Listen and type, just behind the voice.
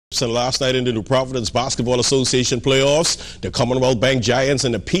So last night in the New Providence Basketball Association playoffs, the Commonwealth Bank Giants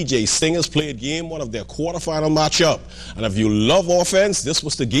and the N.P.B.A Stingers played game one of their quarterfinal matchup. And if you love offense, this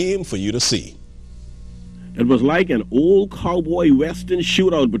was the game for you to see. It was like an old cowboy western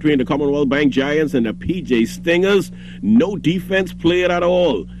shootout between the Commonwealth Bank Giants and the N.P.B.A Stingers. No defense played at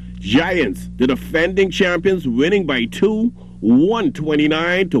all. Giants, the defending champions, winning by 2,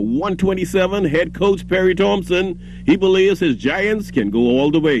 129 to 127. Head coach Perry Thompson, he believes his Giants can go all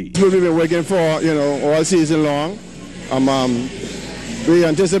the way. That's what we've been working for, all season long. We're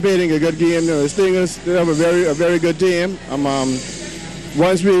anticipating a good game. The Stingers, they have a very good team.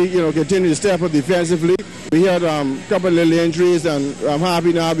 Once we, continue to step up defensively, we had a couple of little injuries, and I'm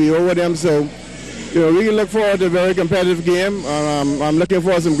happy now to be over them. So, we can look forward to a very competitive game. I'm looking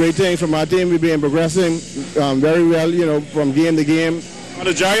for some great things from our team. We've been progressing very well, from game to game. Are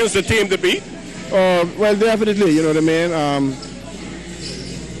the Giants the team to beat? Well, definitely, you know what I mean.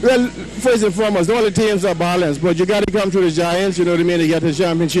 Well, first and foremost, all the teams are balanced, but you got to come to the Giants, you know what I mean, to get the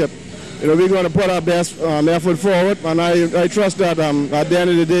championship. We're going to put our best effort forward, and I trust that at the end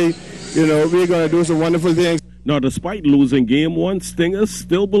of the day, we're going to do some wonderful things. Now, despite losing game one, Stingers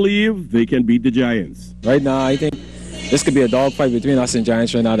still believe they can beat the Giants. Right now, I think this could be a dogfight between us and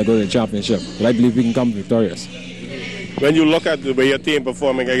Giants right now to go to the championship. But I believe we can come victorious. When you look at the way your team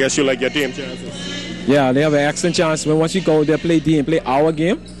performing, I guess you like your team chances. Yeah, they have an excellent chance. When once you go there, play our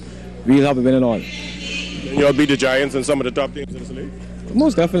game, we'll have a win and all. And you'll beat the Giants and some of the top teams in this league?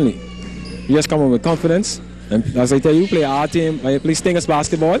 Most definitely. We just come in with confidence. And as I tell you, play our team, play Stingers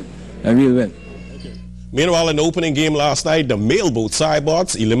basketball, and we'll win. Meanwhile, in the opening game last night, the Mailboat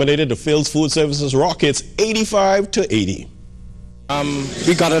Cybots eliminated the Phil's Food Services Rockets 85-80.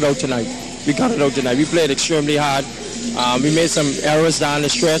 We got it out tonight. We played extremely hard. We made some errors down the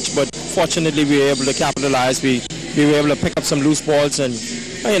stretch, but fortunately we were able to capitalize. We were able to pick up some loose balls, and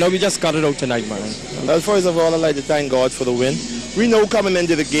we just got it out tonight, man. Well, first of all, I'd like to thank God for the win. We know coming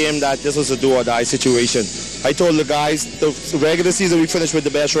into the game that this was a do-or-die situation. I told the guys the regular season we finished with the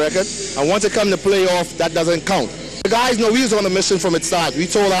best record, and once it comes to playoff, that doesn't count. The guys know we was on a mission from its start. We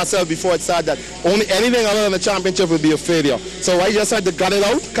told ourselves before it started that anything other than the championship would be a failure. So I just had to gut it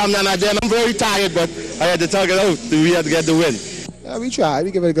out, come down again. I'm very tired, but I had to tug it out. We had to get the win. Yeah, we tried.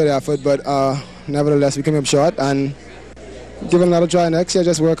 We gave it a good effort, but nevertheless, we came up short, and give it another try next year.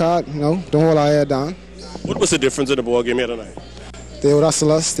 Just work hard, don't hold our head down. What was the difference in the ball game here tonight? They would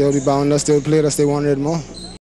hustle us, they would rebound us, they would play us, they wanted more.